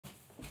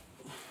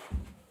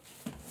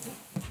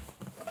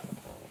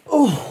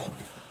Oh,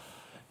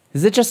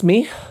 is it just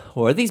me?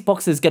 Or are these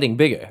boxes getting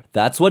bigger?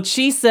 That's what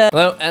she said.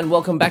 Hello and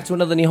welcome back to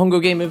another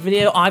NihongoGamer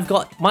video. I've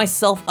got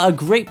myself a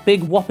great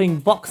big whopping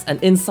box,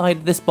 and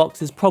inside this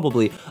box is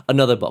probably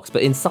another box,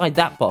 but inside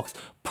that box,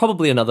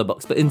 probably another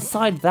box, but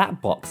inside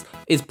that box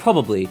is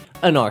probably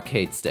an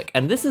arcade stick.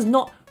 And this is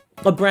not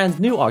a brand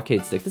new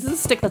arcade stick. This is a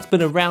stick that's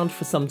been around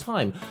for some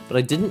time, but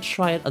I didn't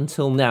try it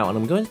until now, and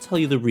I'm going to tell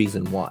you the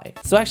reason why.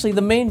 So actually,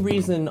 the main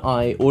reason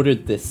I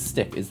ordered this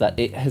stick is that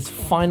it has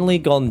finally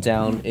gone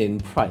down in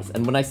price.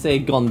 And when I say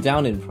gone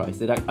down in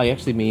price, I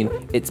actually mean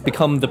it's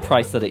become the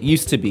price that it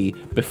used to be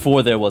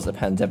before there was a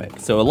pandemic.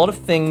 So a lot of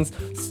things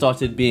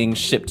started being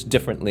shipped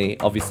differently,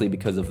 obviously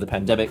because of the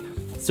pandemic.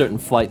 Certain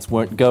flights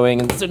weren't going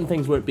and certain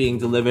things weren't being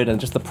delivered, and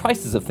just the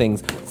prices of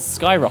things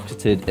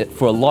skyrocketed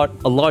for a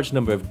large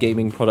number of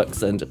gaming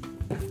products and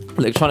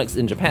electronics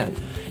in Japan.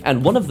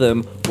 And one of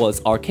them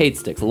was arcade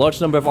sticks. A large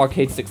number of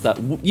arcade sticks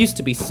that used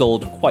to be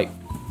sold quite,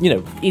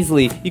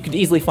 easily. You could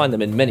easily find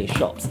them in many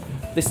shops.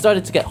 They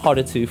started to get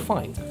harder to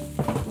find.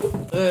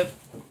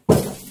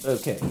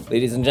 Okay,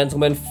 ladies and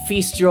gentlemen,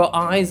 feast your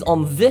eyes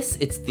on this.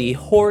 It's the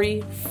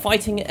Hori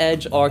Fighting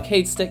Edge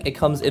arcade stick. It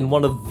comes in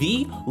one of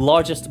the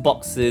largest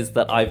boxes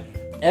that I've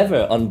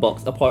ever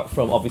unboxed, apart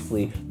from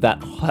obviously that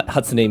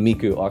Hatsune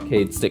Miku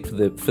arcade stick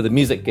for the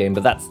music game,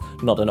 but that's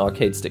not an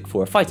arcade stick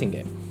for a fighting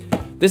game.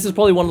 This is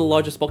probably one of the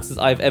largest boxes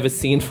I've ever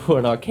seen for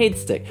an arcade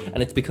stick,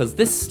 and it's because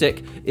this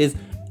stick is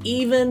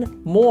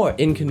even more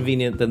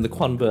inconvenient than the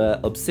Quanba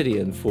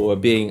Obsidian for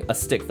being a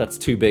stick that's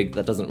too big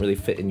that doesn't really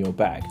fit in your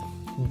bag.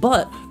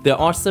 But there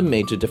are some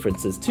major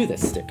differences to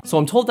this stick. So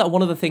I'm told that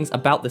one of the things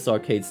about this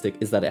arcade stick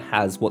is that it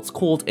has what's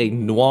called a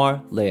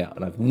Noir layout,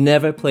 and I've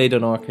never played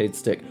an arcade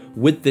stick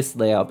with this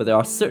layout, but there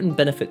are certain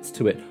benefits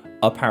to it,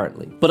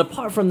 apparently. But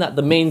apart from that,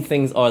 the main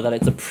things are that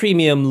it's a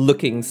premium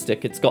looking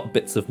stick, it's got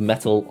bits of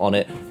metal on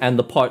it, and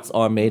the parts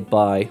are made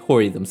by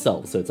Hori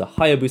themselves. So it's a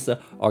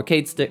Hayabusa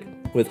arcade stick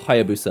with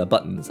Hayabusa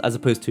buttons, as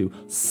opposed to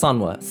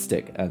Sanwa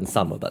stick and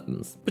Sanwa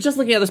buttons. But just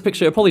looking at this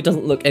picture, it probably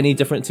doesn't look any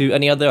different to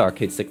any other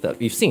arcade stick that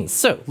you've seen.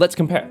 So let's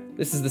compare.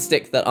 This is the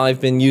stick that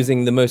I've been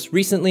using the most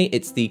recently.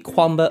 It's the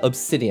Quanba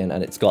Obsidian,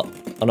 and it's got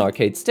an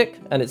arcade stick,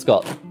 and it's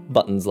got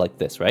buttons like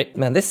this, right?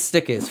 Man, this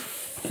stick is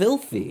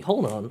filthy.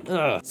 Hold on.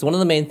 Ugh. So one of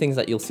the main things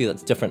that you'll see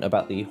that's different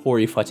about the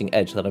Hori Fighting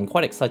Edge that I'm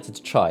quite excited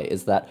to try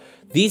is that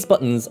these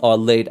buttons are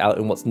laid out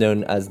in what's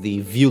known as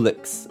the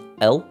Vuelix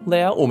L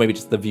layout, or maybe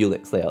just the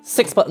Vuelix layout.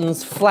 6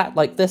 buttons flat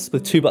like this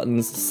with 2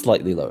 buttons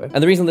slightly lower.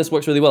 And the reason this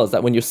works really well is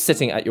that when you're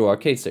sitting at your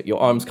arcade stick,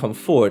 your arms come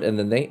forward and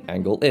then they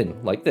angle in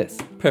like this.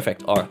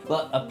 Perfect arc.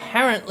 But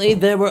apparently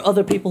there were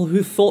other people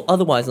who thought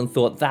otherwise and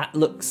thought that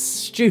looks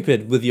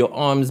stupid with your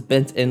arms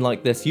bent in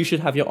like this. You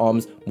should have your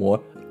arms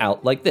more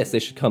out like this. They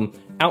should come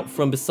out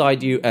from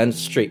beside you and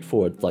straight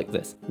forward like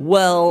this.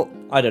 Well,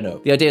 I don't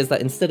know. The idea is that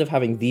instead of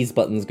having these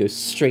buttons go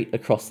straight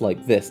across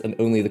like this and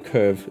only the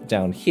curve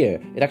down here,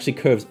 it actually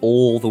curves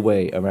all the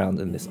way around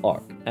in this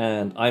arc.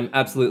 And I'm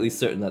absolutely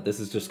certain that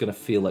this is just gonna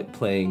feel like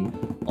typing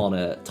on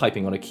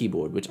a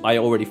keyboard, which I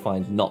already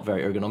find not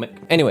very ergonomic.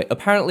 Anyway,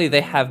 apparently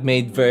they have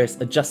made various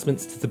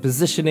adjustments to the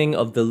positioning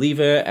of the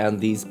lever and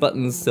these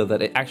buttons so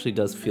that it actually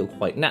does feel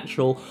quite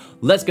natural.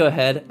 Let's go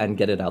ahead and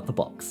get it out the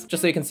box.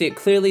 Just so you can see it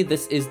clearly,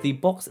 this is the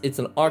box. It's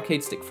an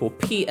arcade stick for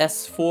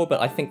PS4,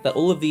 but I think that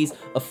all of these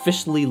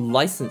officially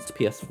licensed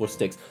PS4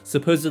 sticks,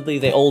 supposedly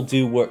they all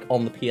do work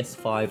on the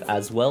PS5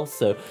 as well,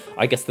 so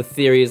I guess the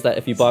theory is that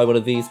if you buy one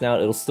of these now,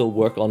 it'll still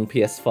work on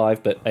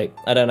PS5, but hey,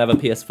 I don't have a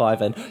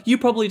PS5 and you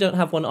probably don't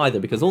have one either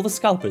because all the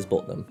scalpers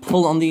bought them.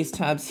 Pull on these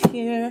tabs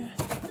here,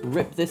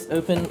 rip this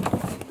open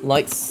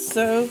like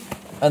so,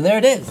 and there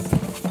it is.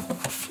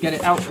 Get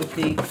it out with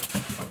the...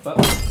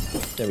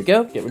 There we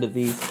go, get rid of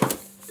these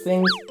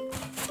things.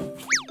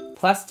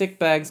 Plastic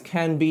bags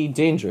can be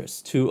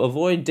dangerous. To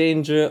avoid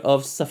danger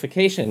of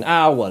suffocation.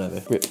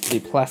 Whatever. Rip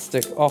the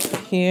plastic off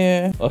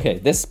here. Okay,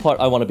 this part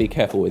I want to be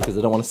careful with because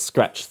I don't want to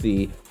scratch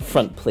the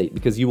front plate,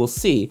 because you will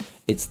see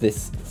it's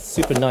this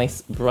super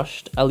nice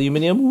brushed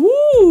aluminum. Woo!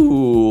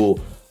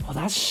 Oh,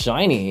 that's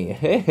shiny.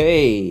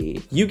 Hey.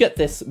 You get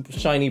this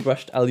shiny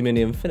brushed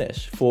aluminum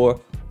finish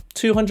for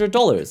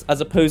 $200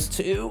 as opposed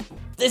to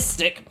this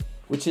stick,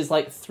 which is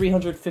like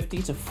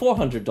 $350 to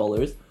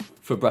 $400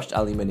 for brushed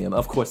aluminium.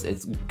 Of course,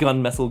 it's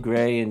gunmetal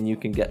gray and you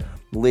can get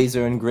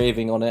laser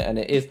engraving on it, and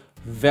it is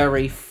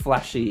very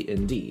flashy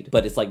indeed,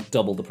 but it's like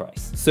double the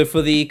price. So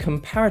for the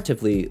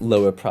comparatively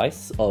lower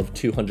price of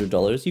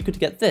 $200, you could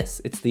get this.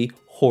 It's the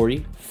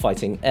Hori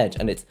Fighting Edge,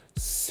 and it's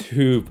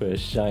super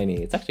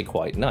shiny. It's actually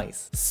quite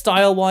nice.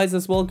 Style-wise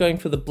as well, going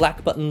for the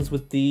black buttons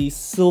with the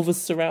silver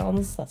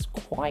surrounds, that's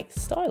quite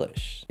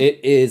stylish.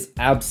 It is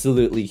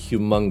absolutely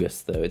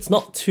humongous though. It's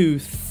not too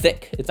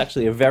thick. It's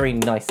actually a very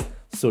nice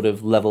sort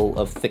of level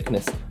of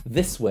thickness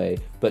this way,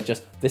 but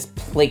just this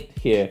plate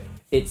here,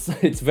 it's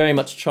very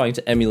much trying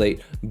to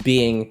emulate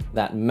being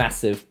that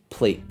massive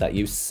plate that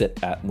you sit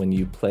at when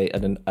you play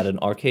at an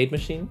arcade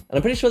machine. And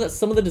I'm pretty sure that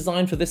some of the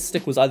design for this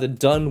stick was either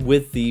done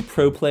with the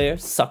pro player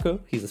Sako.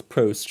 He's a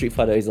pro Street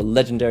Fighter, he's a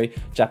legendary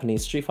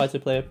Japanese Street Fighter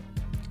player.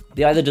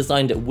 They either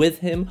designed it with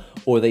him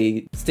or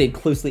they stayed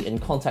closely in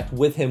contact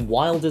with him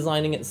while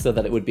designing it so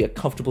that it would be a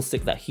comfortable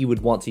stick that he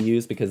would want to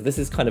use, because this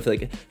is kind of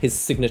like his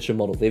signature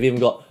model. They've even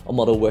got a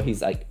model where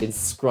he's like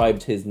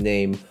inscribed his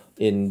name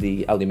in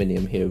the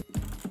aluminium here.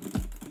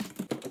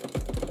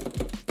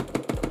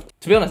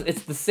 To be honest,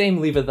 it's the same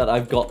lever that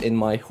I've got in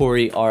my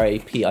Hori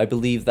RAP. I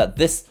believe that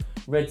this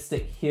red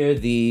stick here,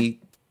 the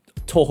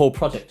Toho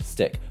Project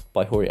stick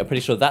by Hori, I'm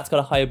pretty sure that's got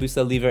a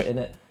Hayabusa lever in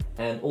it.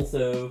 And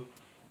also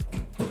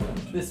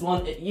this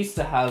one, it used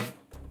to have,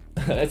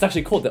 it's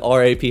actually called the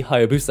RAP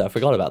Hayabusa, I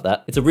forgot about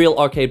that. It's a real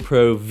Arcade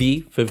Pro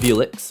V for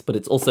Velix, but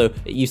it's also,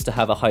 it used to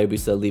have a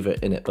Hayabusa lever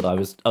in it, but I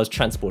was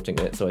transporting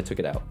it, so I took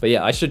it out. But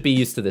yeah, I should be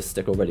used to this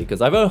stick already,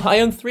 because I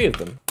own 3 of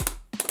them.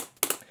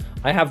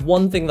 I have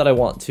one thing that I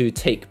want to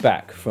take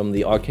back from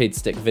the arcade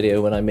stick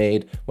video when I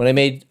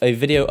made a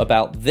video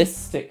about this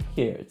stick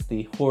here. It's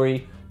the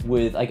Hori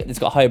with, it's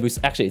got Hayabusa,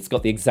 actually it's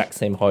got the exact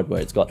same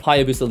hardware. It's got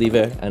Hayabusa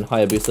lever and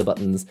Hayabusa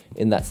buttons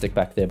in that stick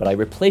back there, but I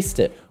replaced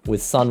it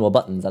with Sanwa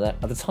buttons, and at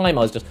the time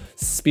I was just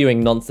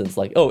spewing nonsense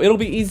like, oh, it'll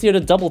be easier to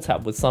double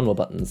tap with Sanwa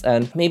buttons,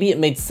 and maybe it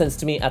made sense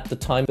to me at the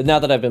time, but now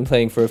that I've been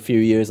playing for a few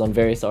years on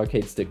various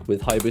arcade stick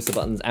with Hayabusa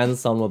buttons and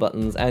Sanwa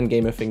buttons and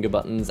gamer finger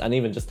buttons, and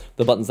even just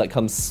the buttons that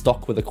come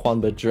stock with a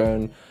Quanba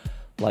drone,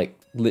 like,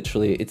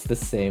 literally, it's the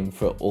same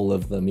for all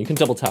of them. You can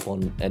double tap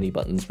on any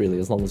buttons, really,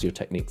 as long as your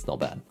technique's not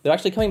bad. They're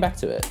actually coming back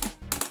to it.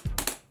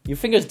 Your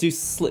fingers do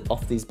slip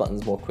off these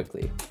buttons more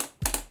quickly.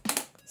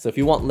 So if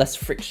you want less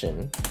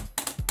friction,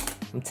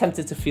 I'm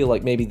tempted to feel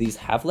like maybe these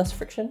have less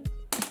friction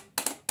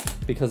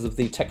because of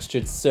the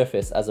textured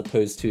surface as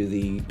opposed to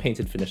the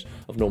painted finish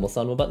of normal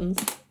Sanwa buttons.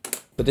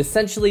 But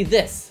essentially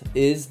this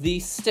is the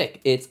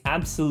stick. It's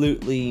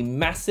absolutely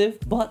massive,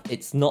 but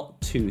it's not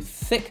too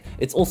thick.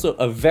 It's also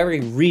a very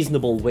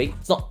reasonable weight.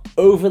 It's not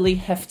overly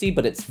hefty,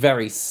 but it's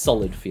very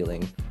solid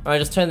feeling. All right,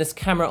 just turn this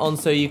camera on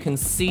so you can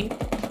see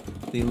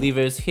the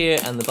levers here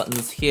and the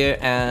buttons here.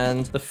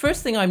 And the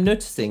first thing I'm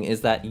noticing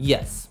is that,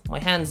 yes, my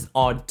hands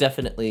are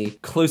definitely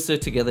closer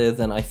together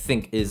than I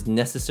think is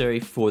necessary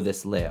for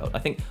this layout. I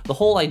think the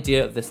whole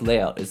idea of this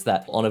layout is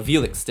that on a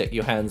Velix stick,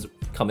 your hands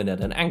come in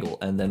at an angle,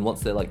 and then once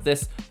they're like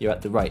this, you're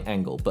at the right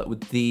angle. But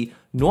with the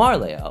Noir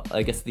layout,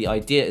 I guess the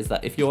idea is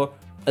that if your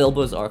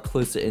elbows are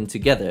closer in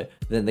together,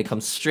 then they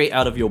come straight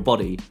out of your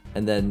body,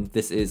 and then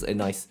this is a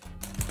nice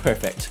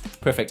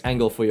perfect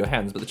angle for your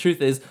hands. But the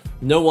truth is,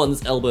 no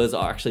one's elbows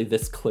are actually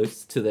this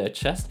close to their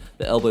chest.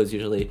 The elbows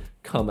usually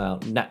come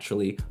out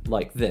naturally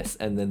like this,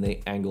 and then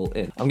they angle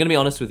in. I'm gonna be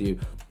honest with you.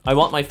 I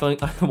want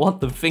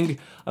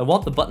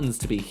the buttons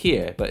to be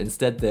here, but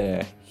instead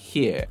they're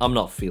here. I'm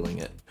not feeling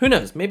it. Who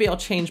knows? Maybe I'll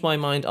change my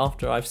mind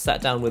after I've sat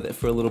down with it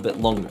for a little bit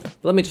longer. But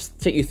let me just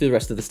take you through the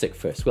rest of the stick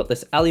first. We've got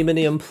this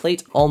aluminium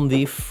plate on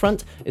the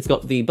front. It's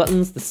got the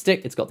buttons, the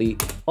stick. It's got the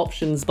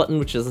options button,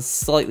 which is a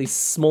slightly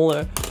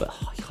smaller but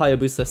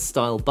Hayabusa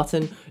style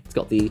button. It's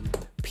got the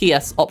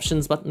PS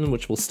options button,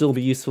 which will still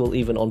be useful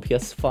even on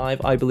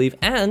PS5, I believe.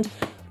 And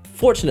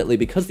fortunately,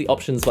 because the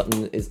options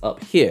button is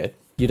up here,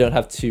 you don't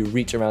have to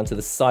reach around to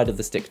the side of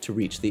the stick to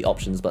reach the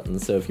options button.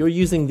 So if you're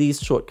using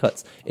these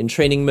shortcuts in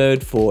training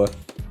mode for,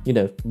 you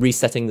know,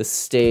 resetting the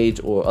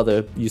stage or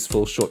other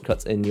useful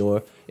shortcuts in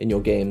your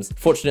games,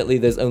 fortunately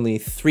there's only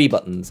 3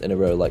 buttons in a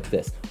row like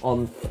this.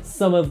 On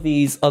some of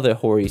these other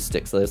Hori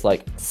sticks, there's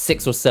like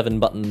 6 or 7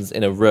 buttons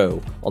in a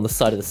row on the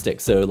side of the stick.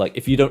 So like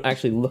if you don't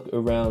actually look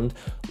around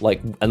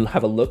like and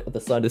have a look at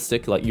the side of the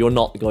stick, like you're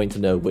not going to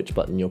know which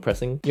button you're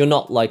pressing. You're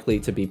not likely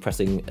to be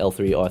pressing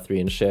L3,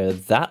 R3 and share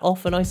that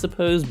often, I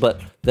suppose,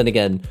 but then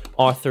again,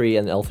 R3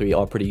 and L3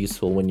 are pretty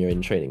useful when you're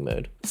in training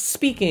mode.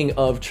 Speaking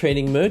of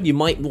training mode, you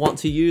might want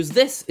to use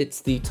this.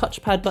 It's the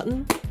touchpad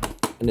button,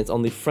 and it's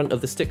on the front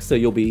of the stick, so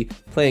you'll be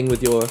playing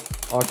with your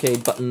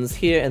arcade buttons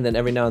here, and then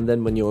every now and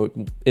then when you're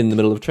in the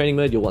middle of training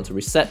mode, you'll want to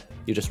reset.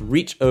 You just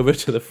reach over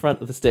to the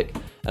front of the stick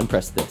and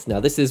press this. Now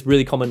this is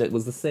really common. It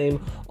was the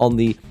same on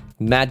the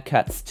Mad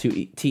Catz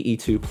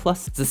TE2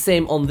 Plus. It's the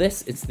same on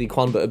this. It's the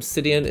Quanba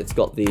Obsidian. It's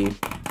got the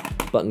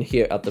button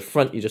here at the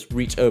front. You just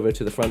reach over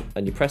to the front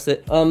and you press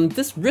it.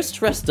 This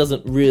wrist rest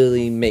doesn't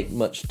really make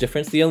much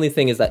difference. The only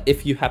thing is that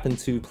if you happen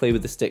to play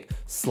with the stick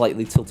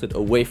slightly tilted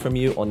away from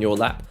you on your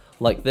lap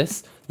like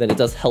this, then it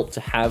does help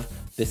to have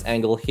this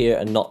angle here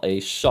and not a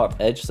sharp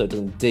edge so it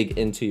doesn't dig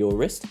into your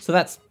wrist. So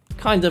that's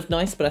kind of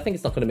nice, but I think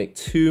it's not going to make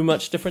too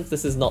much difference.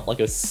 This is not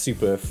like a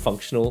super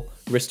functional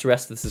wrist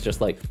rest. This is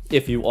just like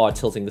if you are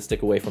tilting the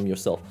stick away from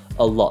yourself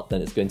a lot,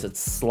 then it's going to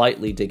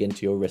slightly dig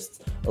into your wrists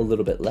a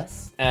little bit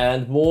less.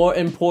 And more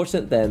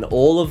important than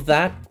all of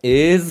that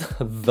is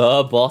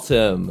the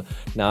bottom.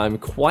 Now I'm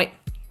quite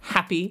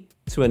happy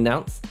to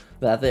announce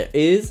that there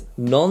is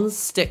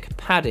non-stick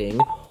padding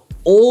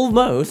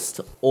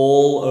almost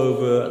all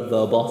over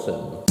the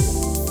bottom.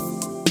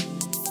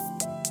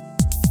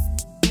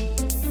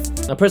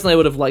 Now personally I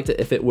would have liked it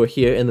if it were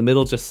here in the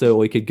middle just so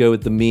we could go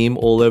with the meme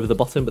all over the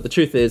bottom, but the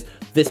truth is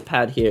this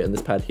pad here and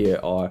this pad here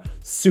are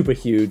super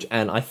huge,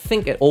 and I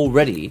think it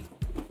already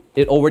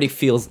it already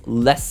feels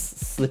less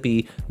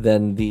slippy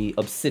than the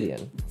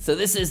Obsidian. So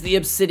this is the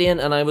Obsidian,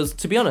 and I was,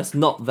 to be honest,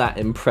 not that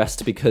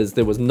impressed because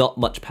there was not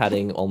much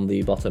padding on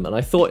the bottom, and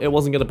I thought it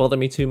wasn't gonna bother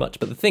me too much,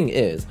 but the thing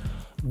is,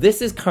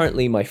 this is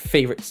currently my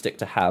favorite stick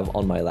to have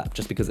on my lap,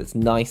 just because it's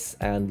nice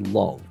and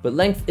long. But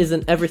length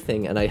isn't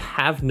everything, and I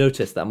have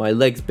noticed that my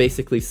legs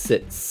basically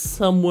sit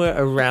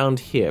somewhere around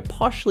here,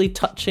 partially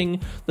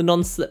touching the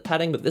non-slip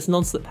padding, but this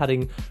non-slip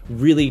padding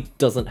really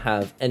doesn't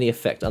have any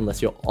effect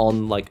unless you're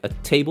on like a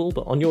table,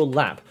 but on your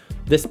lap,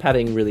 this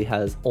padding really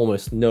has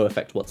almost no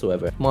effect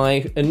whatsoever.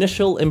 My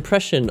initial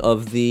impression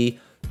of the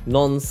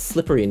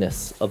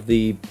non-slipperiness of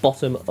the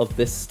bottom of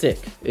this stick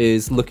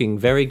is looking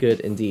very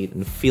good indeed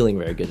and feeling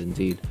very good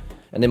indeed.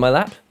 And in my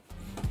lap,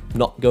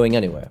 not going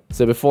anywhere.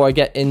 So before I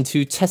get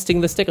into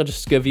testing the stick, I'll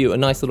just give you a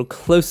nice little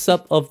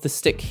close-up of the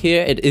stick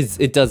here.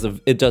 It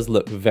does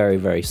look very,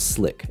 very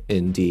slick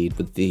indeed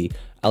with the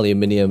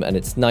aluminium, and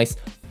it's nice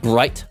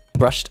bright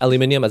brushed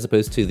aluminium as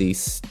opposed to the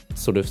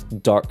sort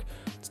of dark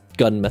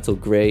gunmetal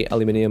gray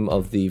aluminium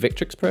of the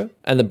Victrix Pro.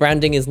 And the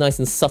branding is nice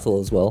and subtle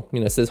as well. You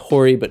know, it says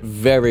Hori, but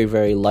very,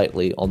 very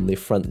lightly on the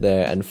front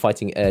there, and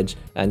Fighting Edge.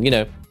 And you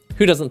know,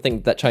 who doesn't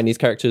think that Chinese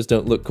characters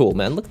don't look cool,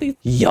 man? Look at these.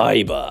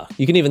 Yaiba.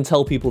 You can even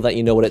tell people that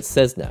you know what it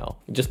says now.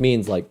 It just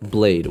means like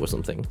blade or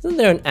something. Isn't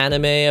there an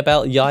anime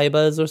about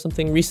yaibas or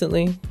something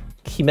recently?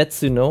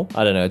 Kimetsu no?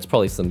 I don't know, it's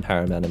probably some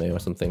harem anime or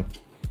something.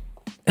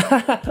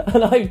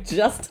 And I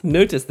just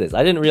noticed this.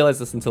 I didn't realize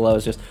this until I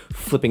was just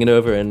flipping it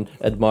over and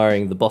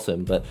admiring the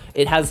bottom, but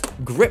it has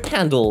grip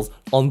handles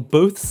on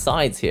both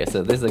sides here.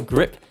 So there's a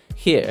grip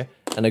here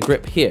and a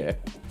grip here.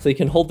 So you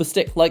can hold the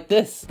stick like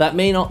this. That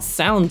may not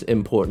sound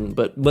important,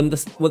 but when the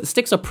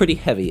sticks are pretty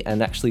heavy,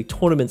 and actually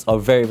tournaments are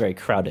very, very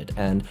crowded,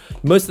 and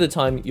most of the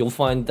time you'll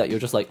find that you're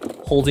just like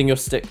holding your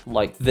stick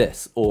like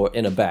this or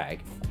in a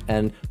bag,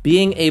 and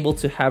being able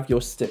to have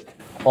your stick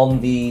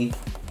on the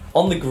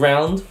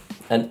ground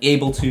and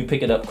able to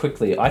pick it up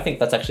quickly, I think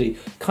that's actually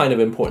kind of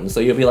important. So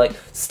you'll be like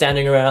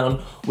standing around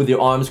with your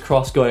arms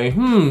crossed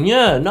going,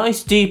 yeah,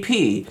 nice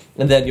DP.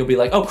 And then you'll be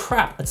like, oh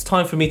crap, it's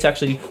time for me to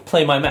actually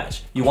play my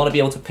match. You wanna be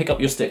able to pick up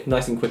your stick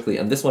nice and quickly.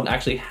 And this one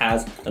actually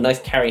has a nice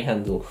carry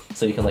handle,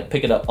 so you can like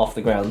pick it up off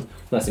the ground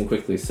nice and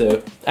quickly.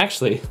 So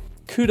actually,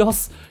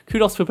 kudos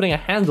for putting a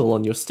handle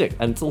on your stick.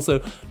 And it's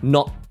also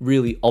not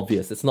really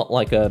obvious. It's not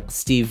like a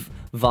Steve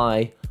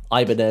Vai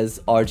Ibanez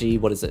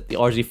RG, what is it? The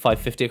RG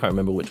 550, I can't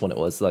remember which one it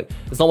was. Like,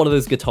 it's not one of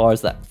those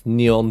guitars that's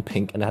neon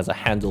pink and has a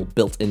handle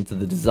built into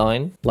the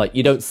design. Like,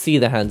 you don't see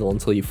the handle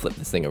until you flip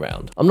this thing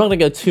around. I'm not gonna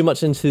go too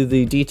much into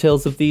the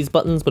details of these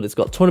buttons, but it's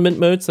got tournament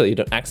mode, so you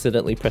don't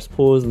accidentally press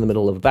pause in the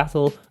middle of a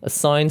battle.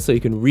 Assign, so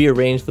you can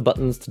rearrange the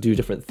buttons to do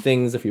different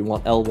things. If you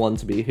want L1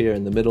 to be here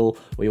in the middle,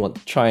 or you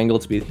want triangle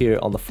to be here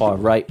on the far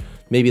right.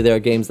 Maybe there are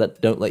games that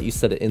don't let you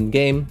set it in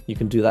game. You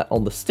can do that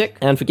on the stick.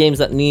 And for games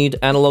that need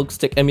analog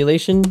stick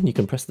emulation, you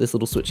can press this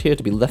little switch here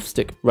to be left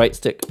stick, right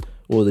stick,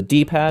 or the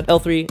D-pad.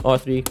 L3,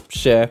 R3,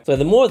 share. So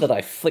the more that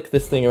I flick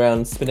this thing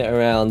around, spin it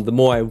around, the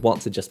more I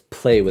want to just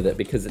play with it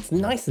because it's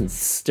nice and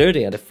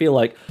sturdy, and I feel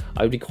like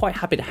I would be quite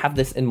happy to have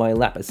this in my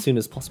lap as soon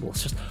as possible.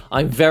 It's just,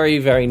 I'm very,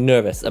 very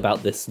nervous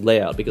about this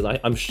layout because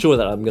I'm sure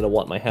that I'm gonna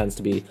want my hands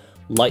to be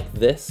like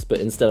this,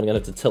 but instead I'm gonna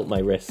have to tilt my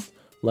wrists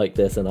like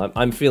this, and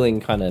I'm feeling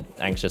kind of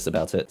anxious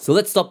about it. So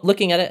let's stop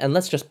looking at it and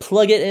let's just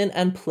plug it in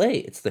and play.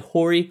 It's the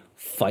Hori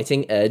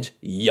Fighting Edge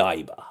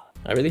Yaiba.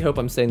 I really hope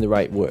I'm saying the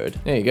right word.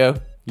 There you go,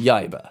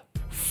 Yaiba.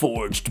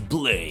 Forged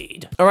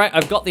blade. All right,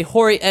 I've got the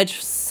Hori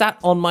Edge sat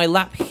on my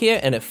lap here,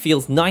 and it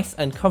feels nice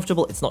and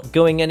comfortable. It's not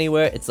going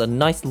anywhere. It's a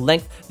nice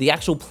length. The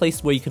actual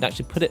place where you can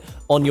actually put it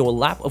on your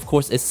lap, of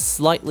course, is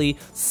slightly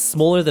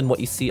smaller than what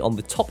you see on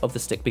the top of the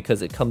stick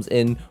because it comes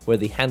in where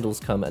the handles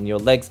come, and your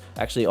legs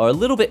actually are a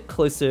little bit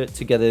closer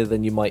together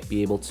than you might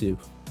be able to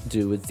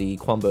do with the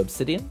Quambo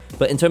Obsidian.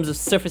 But in terms of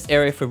surface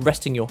area for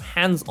resting your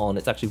hands on,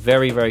 it's actually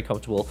very, very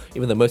comfortable,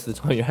 even though most of the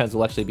time your hands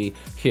will actually be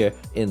here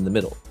in the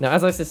middle. Now,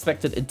 as I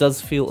suspected, it does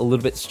feel a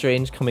little bit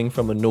strange coming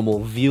from a normal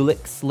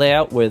Vuelix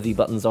layout where the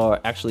buttons are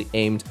actually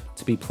aimed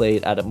to be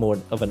played at a more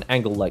of an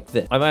angle like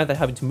this. I'm either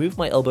having to move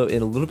my elbow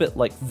in a little bit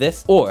like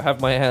this, or have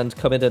my hand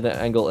come in at an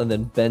angle and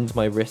then bend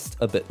my wrist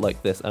a bit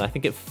like this, and I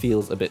think it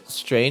feels a bit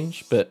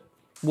strange, but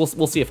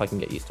we'll see if I can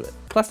get used to it.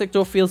 Plastic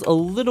door feels a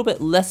little bit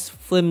less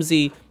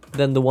flimsy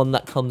than the one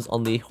that comes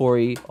on the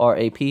Hori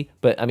RAP,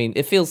 but I mean,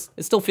 it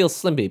still feels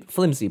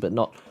flimsy, but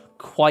not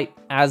quite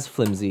as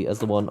flimsy as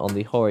the one on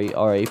the Hori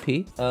RAP.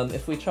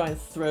 If we try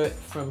and throw it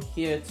from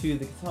here to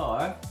the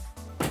guitar,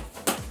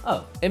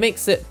 oh, it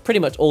makes it pretty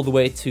much all the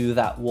way to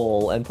that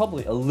wall and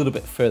probably a little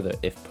bit further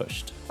if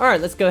pushed. All right,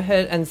 let's go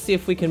ahead and see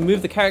if we can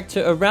move the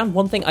character around.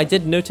 One thing I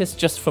did notice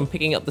just from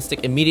picking up the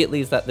stick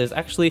immediately is that there's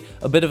actually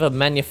a bit of a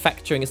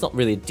manufacturing, it's not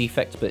really a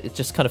defect, but it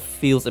just kind of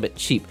feels a bit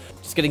cheap.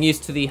 Just getting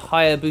used to the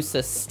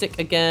Hayabusa stick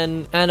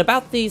again. And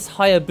about these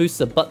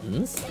Hayabusa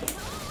buttons,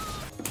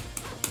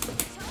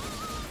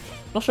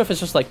 not sure if it's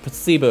just like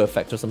placebo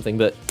effect or something,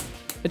 but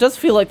it does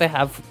feel like they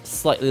have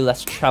slightly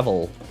less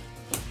travel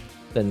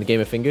than the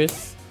Gamer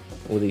Fingers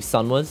or the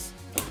Sun was.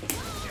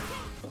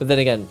 But then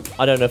again,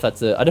 I don't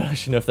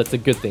actually know if that's a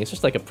good thing. It's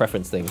just like a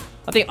preference thing.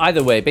 I think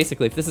either way,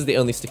 basically, if this is the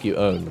only stick you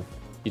own,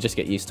 you just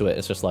get used to it.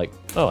 It's just like,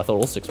 oh, I thought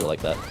all sticks were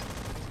like that.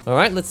 All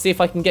right, let's see if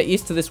I can get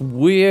used to this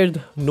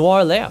weird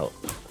Noir layout.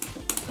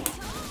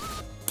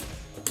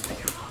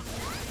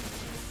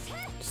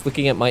 Just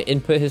looking at my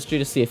input history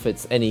to see if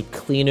it's any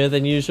cleaner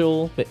than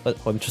usual.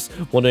 I'm just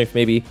wondering if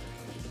maybe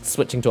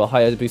switching to a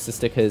Hayabusa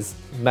stick has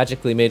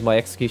magically made my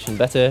execution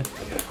better.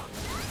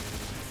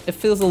 It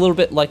feels a little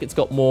bit like it's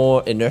got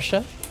more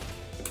inertia.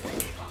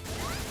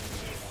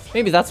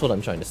 Maybe that's what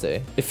I'm trying to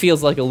say. It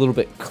feels like a little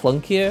bit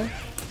clunkier.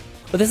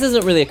 But this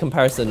isn't really a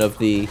comparison of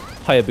the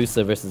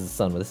Hayabusa versus the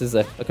Sun. This is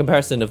a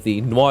comparison of the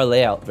Noir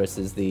layout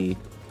versus the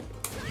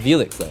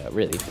Helix layout,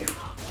 really.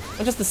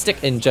 And just the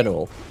stick in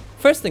general.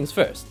 First things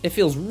first, it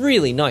feels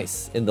really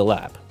nice in the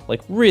lap.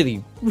 Like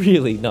really,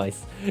 really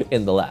nice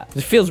in the lap.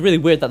 It feels really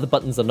weird that the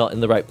buttons are not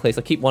in the right place.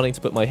 I keep wanting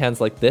to put my hands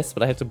like this,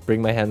 but I have to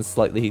bring my hands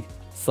slightly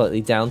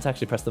down to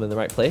actually press them in the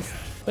right place.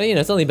 But you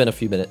know, it's only been a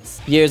few minutes.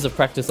 Years of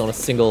practice on a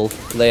single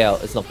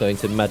layout is not going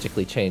to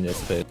magically change, I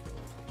suppose.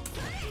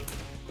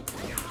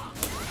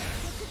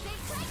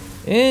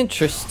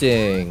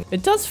 Interesting.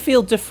 It does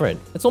feel different.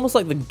 It's almost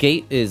like the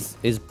gate is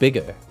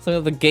bigger. So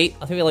the gate,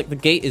 I feel like the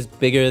gate is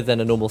bigger than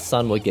a normal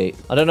Sanwa gate.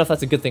 I don't know if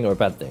that's a good thing or a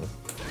bad thing.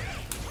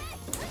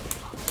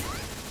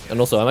 And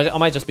also, I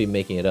might just be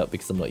making it up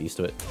because I'm not used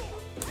to it.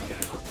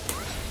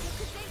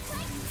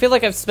 I feel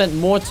like I've spent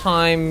more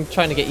time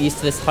trying to get used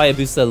to this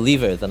Hayabusa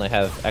lever than I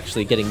have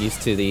actually getting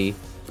used to the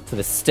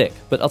stick.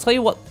 But I'll tell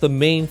you what the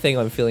main thing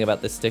I'm feeling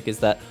about this stick is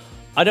that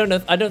I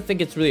don't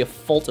think it's really a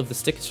fault of the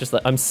stick. It's just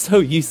that I'm so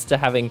used to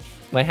having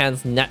my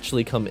hands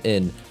naturally come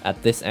in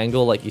at this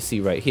angle like you see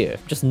right here.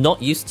 Just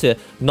not used to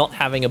not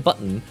having a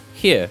button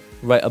here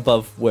right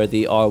above where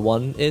the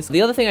R1 is.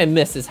 The other thing I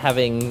miss is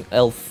having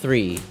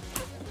L3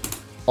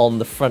 on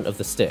the front of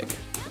the stick.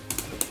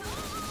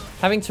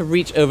 Having to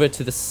reach over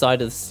to the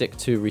side of the stick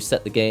to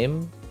reset the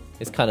game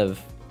is kind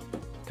of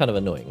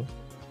annoying.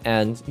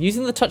 And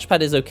using the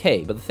touchpad is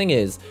okay, but the thing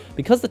is,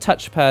 because the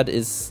touchpad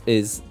is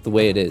the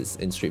way it is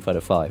in Street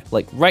Fighter V,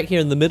 like right here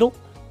in the middle,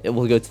 it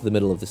will go to the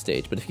middle of the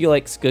stage. But if you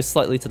like go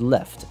slightly to the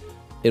left,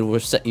 it will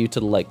reset you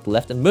to the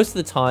left. And most of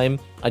the time,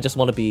 I just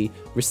want to be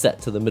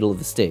reset to the middle of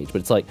the stage.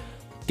 But it's like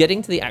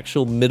getting to the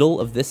actual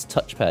middle of this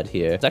touchpad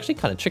here is actually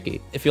kind of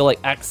tricky. If you're like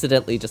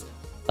accidentally just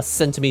a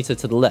centimeter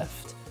to the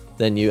left,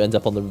 then you end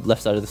up on the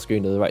left side of the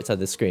screen or the right side of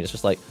the screen. It's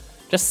just like,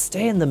 just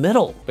stay in the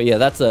middle. But yeah,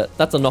 that's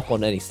a knock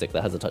on any stick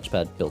that has a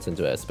touchpad built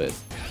into it, I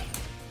suppose.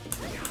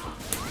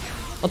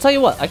 I'll tell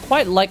you what, I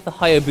quite like the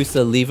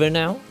Hayabusa lever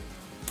now.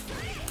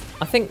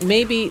 I think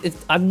maybe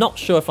I'm not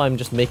sure if I'm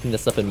just making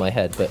this up in my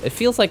head, but it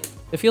feels like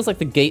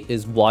the gate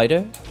is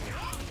wider,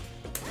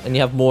 and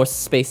you have more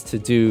space to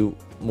do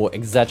more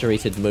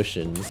exaggerated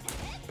motions.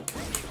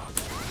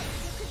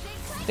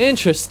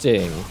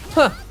 Interesting,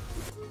 huh?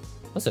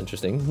 That's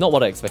interesting. Not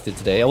what I expected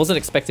today. I wasn't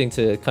expecting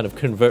to kind of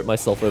convert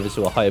myself over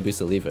to a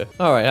Hayabusa lever.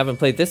 Alright, I haven't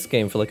played this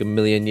game for like a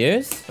million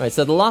years. Alright,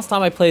 so the last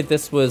time I played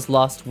this was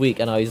last week,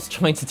 and I was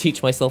trying to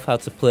teach myself how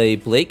to play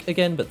Blake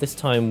again, but this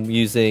time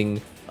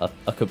using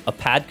a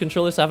pad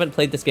controller, so I haven't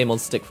played this game on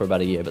stick for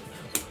about a year, but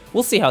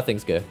we'll see how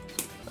things go.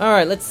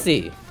 Alright, let's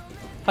see.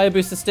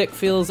 Hayabusa stick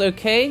feels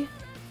okay.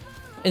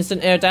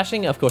 Instant air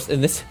dashing, of course,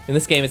 in this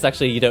game it's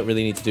actually, you don't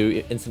really need to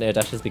do instant air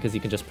dashes because you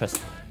can just press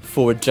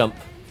forward jump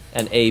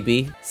and A,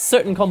 B.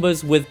 Certain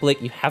combos with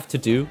Blake you have to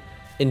do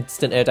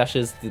instant air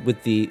dashes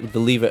with the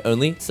lever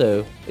only,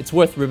 so it's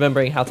worth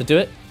remembering how to do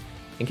it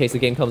in case the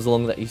game comes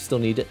along that you still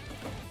need it.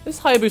 This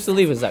Hayabusa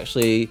lever's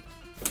actually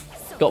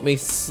got me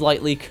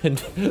slightly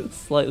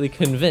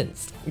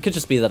convinced. It could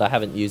just be that I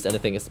haven't used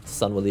anything except the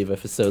Sanwa lever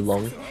for so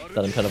long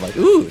that I'm kind of like,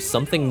 ooh,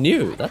 something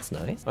new, that's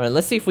nice. Alright,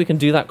 let's see if we can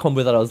do that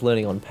combo that I was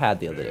learning on pad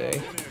the other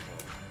day.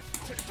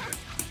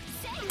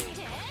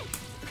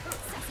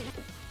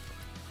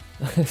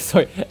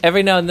 Sorry,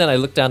 every now and then I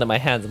look down at my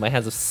hands and my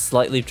hands have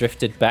slightly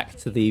drifted back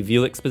to the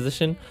Helix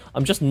position.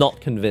 I'm just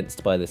not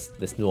convinced by this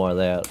Noir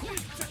layout.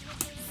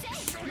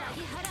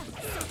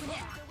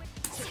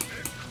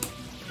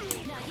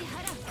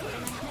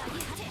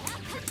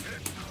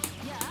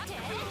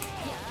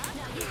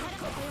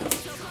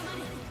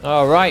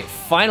 Alright,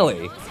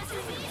 finally!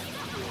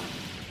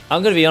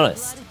 I'm gonna be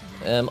honest.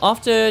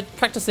 After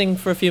practicing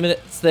for a few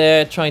minutes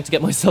there, trying to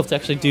get myself to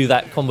actually do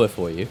that combo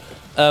for you,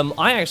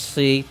 I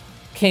actually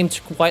came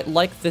to quite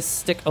like this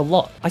stick a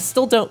lot. I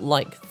still don't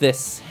like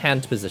this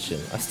hand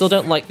position. I still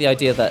don't like the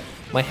idea that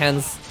my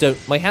hands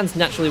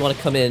naturally want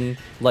to come in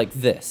like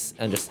this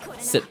and just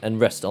sit and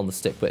rest on the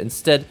stick, but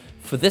instead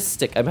for this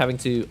stick I'm having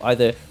to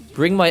either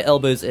bring my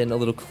elbows in a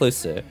little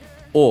closer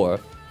or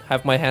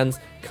have my hands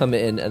come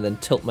in and then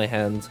tilt my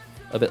hands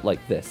a bit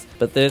like this.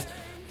 But there's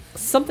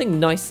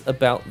something nice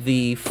about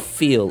the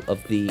feel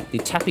of the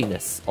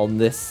tappiness on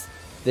this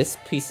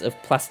piece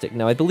of plastic.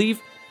 Now I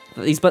believe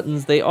that these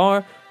buttons, they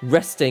are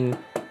resting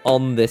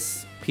on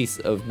this piece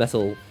of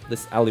metal,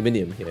 this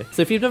aluminium here.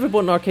 So if you've never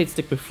bought an arcade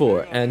stick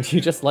before and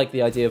you just like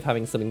the idea of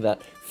having something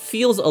that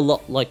feels a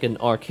lot like an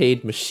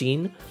arcade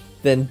machine,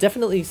 then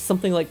definitely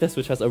something like this,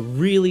 which has a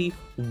really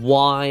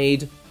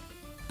wide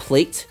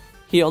plate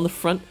here on the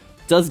front,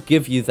 does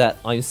give you that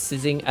I'm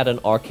sitting at an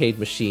arcade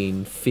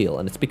machine feel.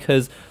 And it's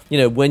because, you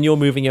know, when you're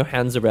moving your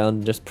hands around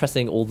and just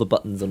pressing all the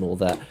buttons and all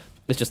that,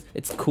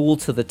 it's cool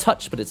to the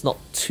touch, but it's not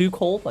too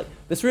cold. Like,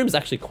 this room is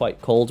actually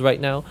quite cold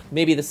right now.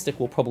 Maybe the stick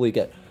will probably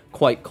get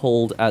quite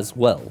cold as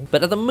well.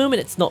 But at the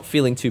moment, it's not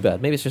feeling too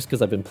bad. Maybe it's just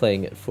because I've been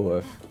playing it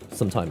for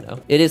some time now.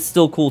 It is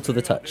still cool to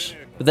the touch.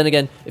 But then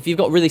again, if you've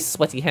got really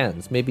sweaty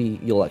hands, maybe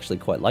you'll actually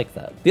quite like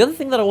that. The other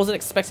thing that I wasn't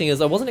expecting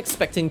is I wasn't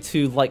expecting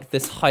to like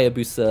this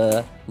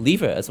Hayabusa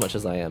lever as much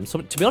as I am.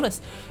 So to be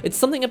honest, it's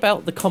something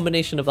about the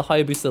combination of the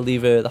Hayabusa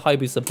lever, the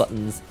Hayabusa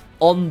buttons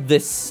on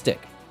this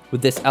stick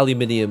with this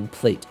aluminium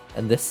plate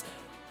and this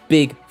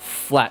big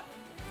flat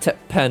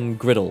teppan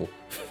griddle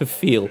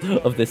feel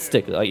of this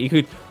stick. Like you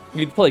could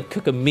probably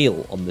cook a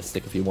meal on this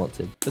stick if you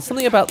wanted. There's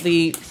something about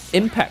the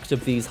impact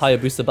of these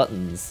Hayabusa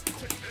buttons.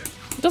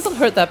 It doesn't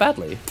hurt that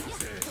badly.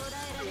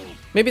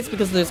 Maybe it's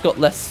because it's got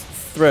less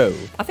throw.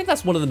 I think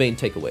that's one of the main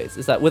takeaways,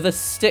 is that with a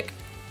stick,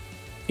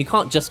 you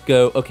can't just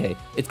go, okay,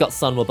 it's got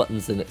Sanwa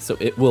buttons in it, so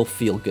it will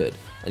feel good.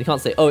 And you can't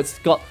say, oh, it's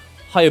got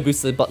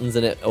Hayabusa buttons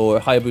in it,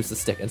 or Hayabusa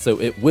stick, and so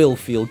it will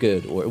feel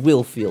good, or it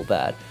will feel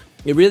bad.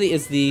 It really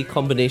is the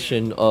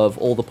combination of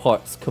all the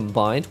parts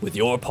combined, with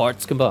your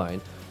parts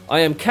combined. I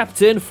am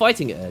Captain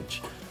Fighting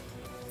Edge.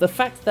 The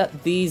fact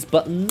that these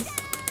buttons,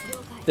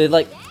 they're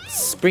like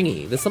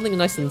springy. There's something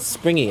nice and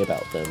springy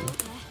about them,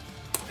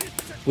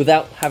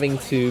 without having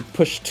to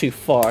push too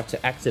far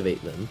to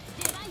activate them.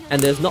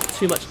 And there's not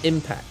too much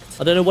impact.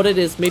 I don't know what it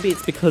is, maybe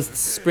it's because the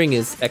spring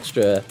is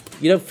extra.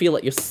 You don't feel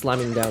like you're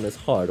slamming down as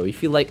hard, or you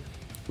feel like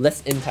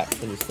less impact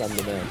when you slam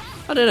them down.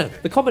 I don't know.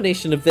 The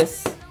combination of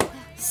this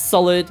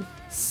solid,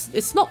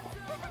 it's not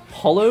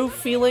hollow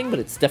feeling, but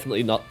it's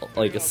definitely not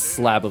like a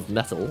slab of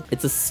metal.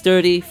 It's a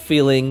sturdy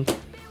feeling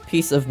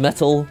piece of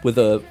metal with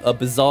a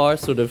bizarre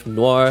sort of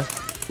noir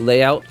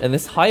layout, and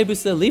this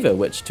Hayabusa lever,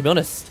 which, to be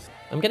honest,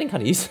 I'm getting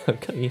kind of used to.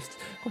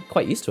 I'm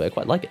quite used to it. I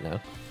quite like it now.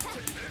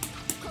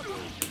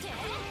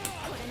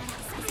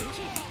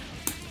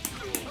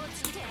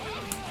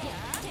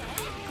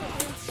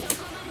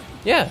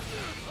 Yeah,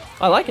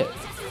 I like it.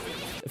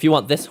 If you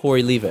want this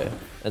Hori lever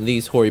and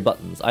these Hori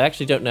buttons, I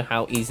actually don't know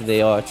how easy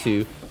they are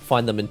to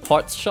find them in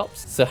parts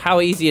shops. So how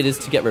easy it is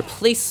to get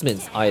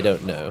replacements, I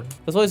don't know.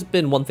 There's always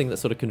been one thing that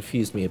sort of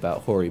confused me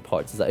about Hori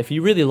parts, is that if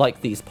you really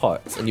like these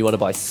parts and you want to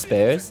buy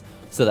spares,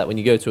 so that when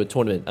you go to a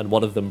tournament and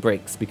one of them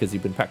breaks because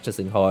you've been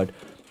practicing hard,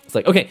 it's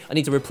like, okay, I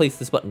need to replace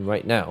this button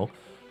right now.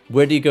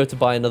 Where do you go to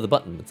buy another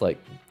button? It's like,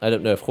 I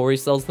don't know if Hori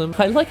sells them.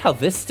 I like how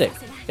this stick,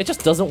 it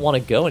just doesn't want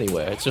to go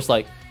anywhere. It's just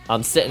like,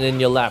 I'm sitting in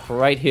your lap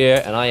right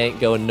here and I ain't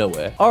going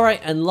nowhere.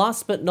 Alright, and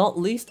last but not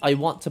least, I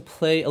want to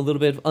play a little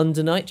bit of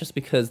Under Night, just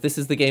because this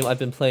is the game I've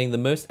been playing the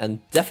most,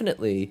 and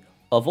definitely,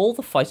 of all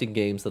the fighting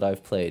games that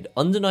I've played,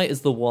 Under Night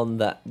is the one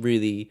that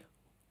really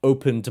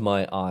opened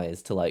my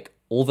eyes to like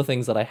all the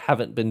things that I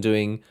haven't been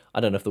doing.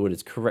 I don't know if the word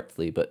is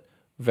correctly, but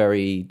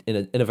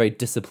in a very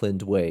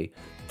disciplined way.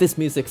 This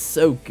music's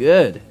so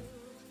good.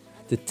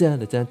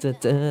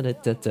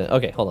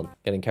 Okay, hold on.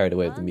 Getting carried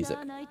away with the music.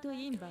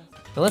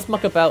 Now let's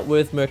muck about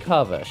with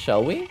Merkava,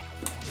 shall we?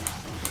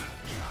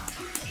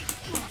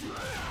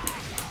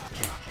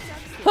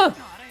 Huh,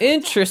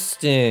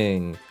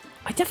 interesting.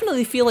 I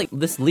definitely feel like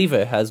this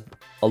lever has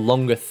a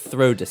longer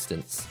throw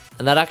distance,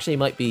 and that actually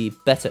might be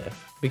better,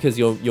 because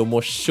you're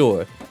more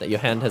sure that your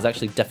hand has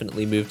actually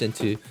definitely moved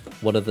into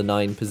one of the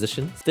 9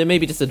 positions. There may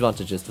be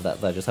disadvantages to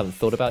that I just haven't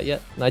thought about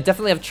yet. And I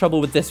definitely have trouble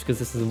with this because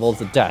this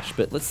involves a dash,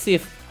 but let's see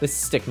if this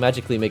stick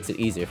magically makes it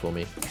easier for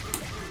me.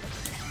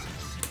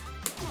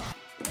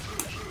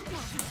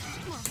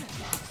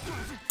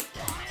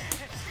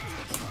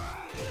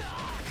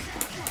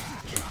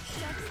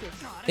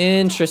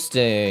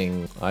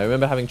 Interesting. I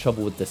remember having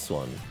trouble with this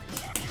one.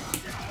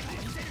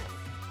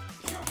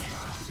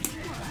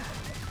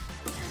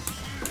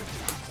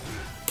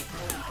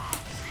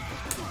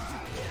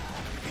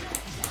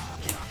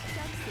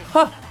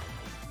 Huh.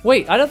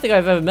 Wait, I don't think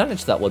I've ever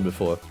managed that one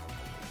before.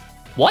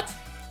 What?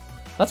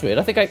 That's weird.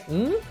 I think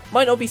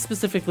might not be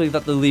specifically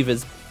that the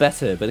lever's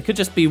better, but it could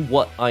just be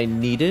what I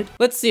needed.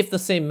 Let's see if the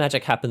same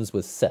magic happens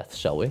with Seth,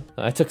 shall we?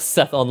 I took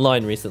Seth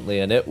online recently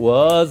and it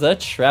was a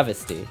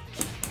travesty.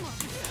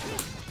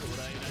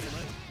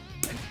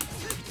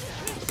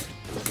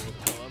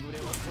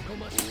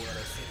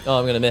 Oh,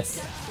 I'm gonna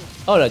miss.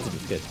 Oh no, I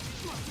didn't. Good.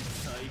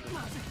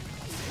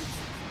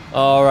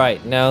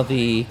 Alright, now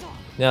the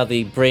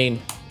brain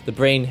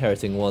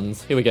hurting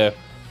ones. Here we go.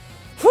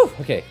 Whew,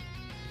 okay.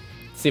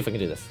 Let's see if I can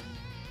do this.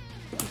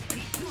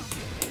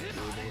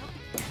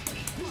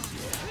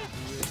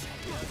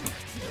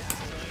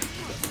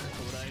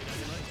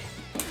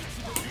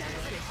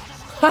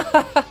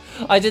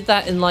 I did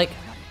that in like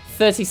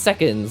 30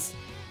 seconds,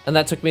 and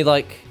that took me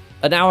like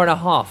an hour and a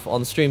half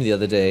on stream the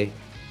other day,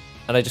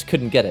 and I just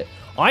couldn't get it.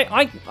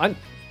 I'm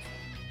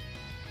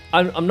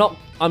not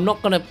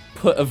gonna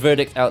put a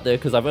verdict out there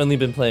because I've only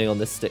been playing on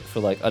this stick for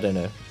like, I don't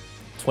know,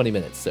 20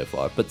 minutes so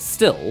far, but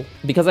still,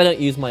 because I don't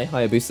use my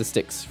Hayabusa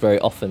sticks very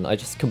often, I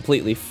just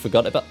completely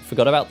forgot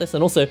about this,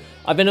 and also,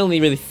 I've been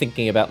only really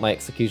thinking about my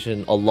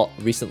execution a lot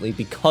recently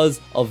because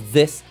of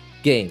this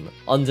game,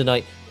 Under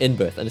Night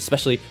In-Birth, and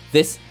especially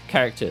this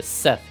character,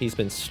 Seth. He's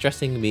been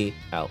stressing me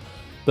out.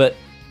 But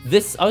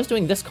I was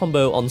doing this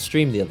combo on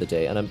stream the other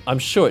day, and I'm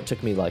sure it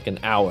took me like an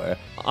hour.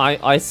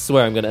 I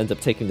swear I'm going to end up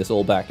taking this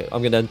all back.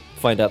 I'm going to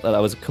find out that I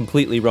was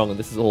completely wrong, and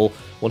this is all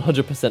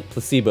 100%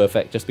 placebo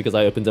effect just because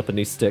I opened up a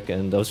new stick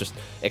and I was just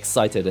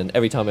excited, and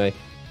every time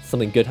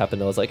something good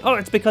happened, I was like, oh,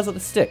 it's because of the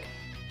stick.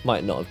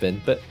 Might not have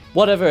been, but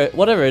whatever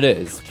it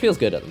is, it feels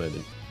good at the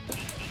moment.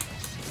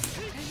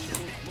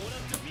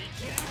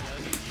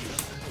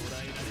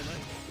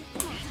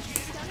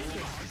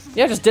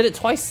 Yeah, I just did it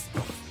twice.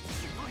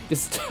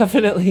 This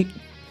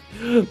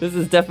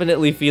is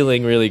definitely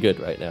feeling really good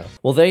right now.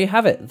 Well, there you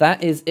have it.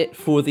 That is it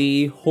for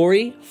the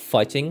Hori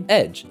Fighting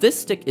Edge. This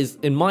stick is,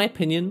 in my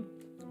opinion,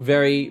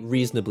 very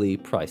reasonably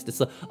priced.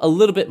 It's a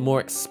little bit more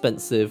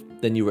expensive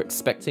than you were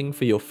expecting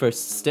for your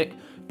first stick,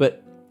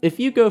 but if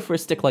you go for a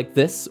stick like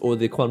this or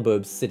the Quanbo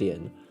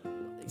Obsidian,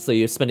 so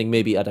you're spending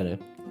maybe, I don't know,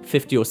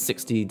 $50 or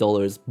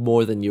 $60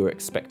 more than you were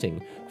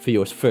expecting for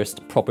your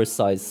first proper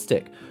size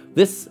stick,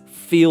 this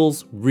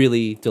feels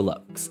really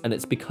deluxe, and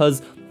it's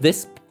because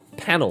this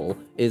panel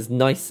is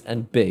nice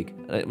and big.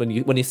 When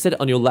you sit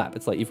it on your lap,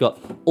 it's like you've got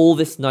all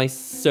this nice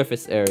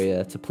surface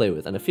area to play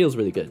with, and it feels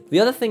really good. The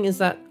other thing is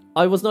that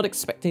I was not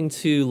expecting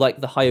to like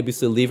the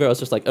Hayabusa lever. I was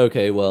just like,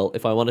 okay, well,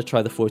 if I want to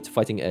try the Hori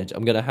Fighting Edge,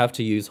 I'm gonna have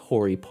to use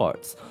Hori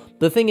parts.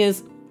 The thing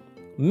is,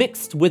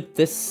 mixed with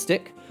this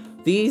stick,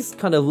 these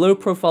kind of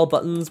low-profile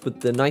buttons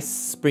with the nice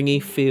springy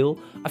feel,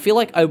 I feel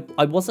like I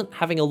wasn't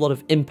having a lot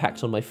of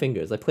impact on my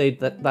fingers. I played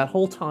that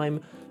whole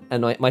time,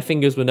 and my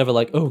fingers were never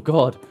like, oh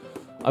god,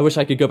 I wish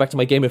I could go back to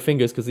my gamer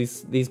fingers because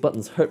these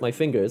buttons hurt my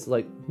fingers.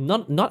 Like,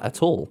 not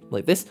at all.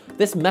 Like,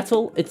 this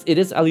metal, it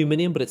is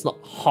aluminium, but it's not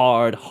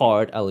hard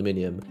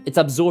aluminium. It's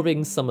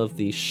absorbing some of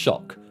the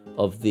shock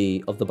of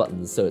the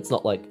buttons, so it's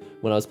not like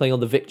when I was playing on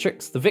the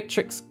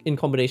Victrix in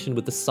combination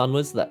with the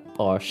Sunwas that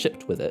are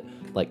shipped with it,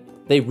 like,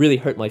 they really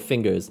hurt my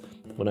fingers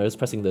when I was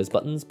pressing those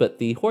buttons. But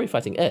the Hori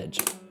Fighting Edge,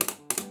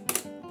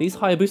 these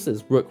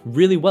Hayabusas work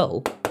really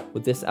well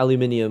with this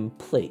aluminium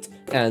plate,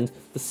 and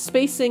the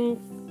spacing,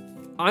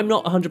 I'm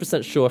not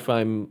 100% sure if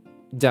I'm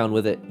down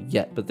with it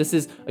yet, but this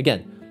is,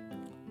 again,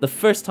 the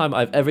first time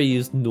I've ever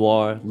used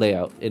Noir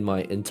layout in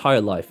my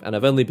entire life, and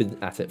I've only been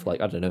at it for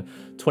like, I don't know,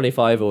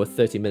 25 or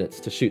 30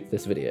 minutes to shoot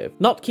this video.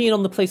 Not keen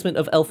on the placement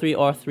of L3,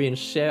 R3, and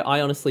Share.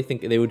 I honestly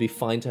think they would be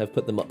fine to have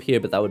put them up here,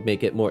 but that would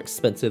make it more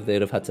expensive. They'd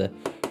have had to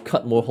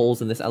cut more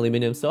holes in this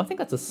aluminium, so I think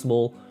that's a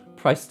small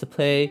price to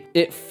pay.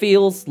 It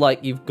feels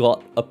like you've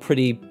got a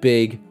pretty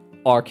big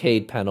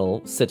arcade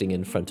panel sitting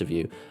in front of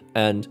you,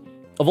 and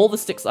of all the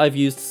sticks I've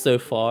used so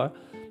far,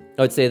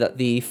 I would say that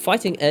the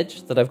Fighting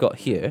Edge that I've got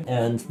here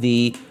and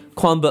the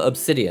Quanbo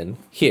Obsidian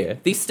here,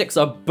 these sticks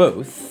are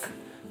both,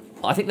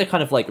 I think they're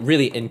kind of like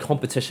really in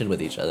competition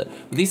with each other.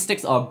 These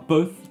sticks are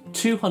both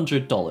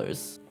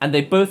 $200, and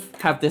they both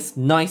have this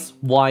nice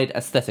wide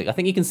aesthetic. I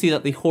think you can see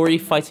that the Hori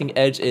Fighting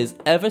Edge is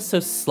ever so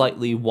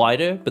slightly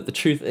wider, but the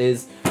truth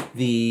is,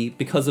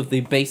 because of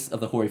the base of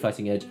the Hori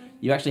Fighting Edge,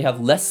 you actually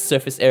have less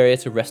surface area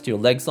to rest your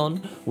legs on,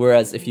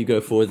 whereas if you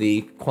go for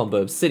the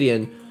Quanbo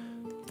Obsidian,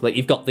 like,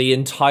 you've got the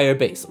entire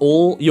base.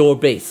 All your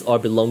base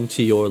belong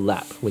to your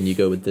lap when you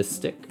go with this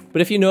stick.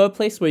 But if you know a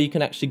place where you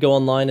can actually go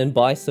online and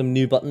buy some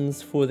new buttons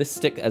for this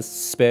stick as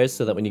spares,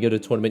 so that when you go to a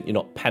tournament, you're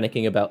not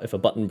panicking about if a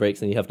button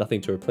breaks and you have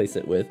nothing to replace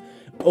it with,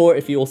 or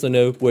if you also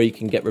know where you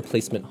can get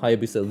replacement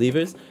Hayabusa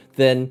levers,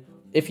 then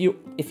if you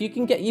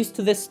can get used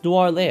to this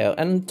Noir layout,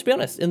 and to be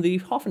honest, in the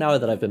half an hour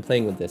that I've been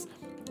playing with this,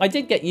 I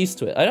did get used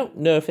to it. I don't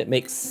know if it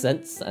makes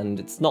sense, and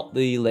it's not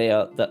the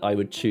layout that I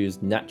would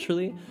choose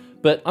naturally,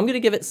 but I'm gonna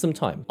give it some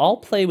time. I'll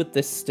play with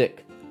this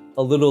stick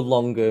a little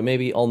longer,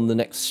 maybe on the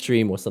next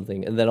stream or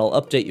something, and then I'll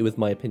update you with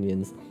my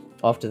opinions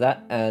after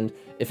that. And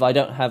if I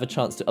don't have a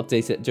chance to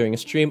update it during a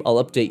stream,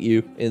 I'll update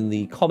you in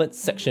the comments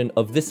section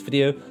of this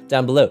video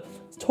down below.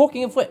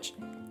 Talking of which,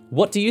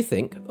 what do you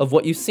think of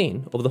what you've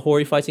seen of the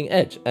Hori Fighting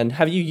Edge? And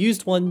have you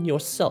used one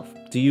yourself?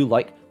 Do you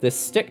like this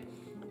stick?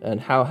 And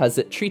how has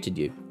it treated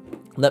you?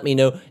 Let me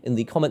know in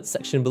the comments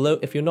section below.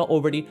 If you're not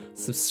already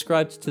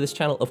subscribed to this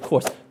channel, of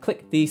course,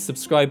 click the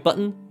subscribe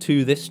button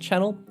to this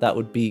channel. That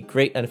would be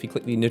great. And if you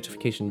click the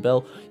notification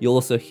bell, you'll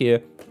also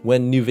hear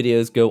when new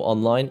videos go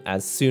online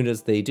as soon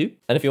as they do.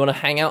 And if you want to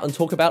hang out and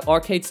talk about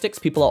arcade sticks,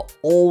 people are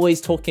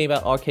always talking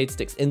about arcade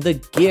sticks in the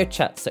gear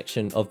chat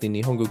section of the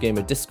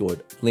NihongoGamer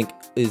Discord. Link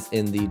is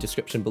in the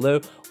description below.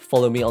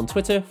 Follow me on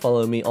Twitter,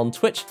 follow me on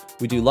Twitch.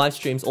 We do live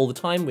streams all the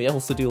time. We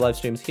also do live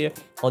streams here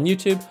on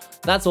YouTube.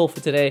 That's all for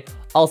today.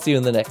 I'll see you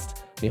in the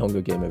next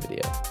NihongoGamer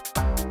video.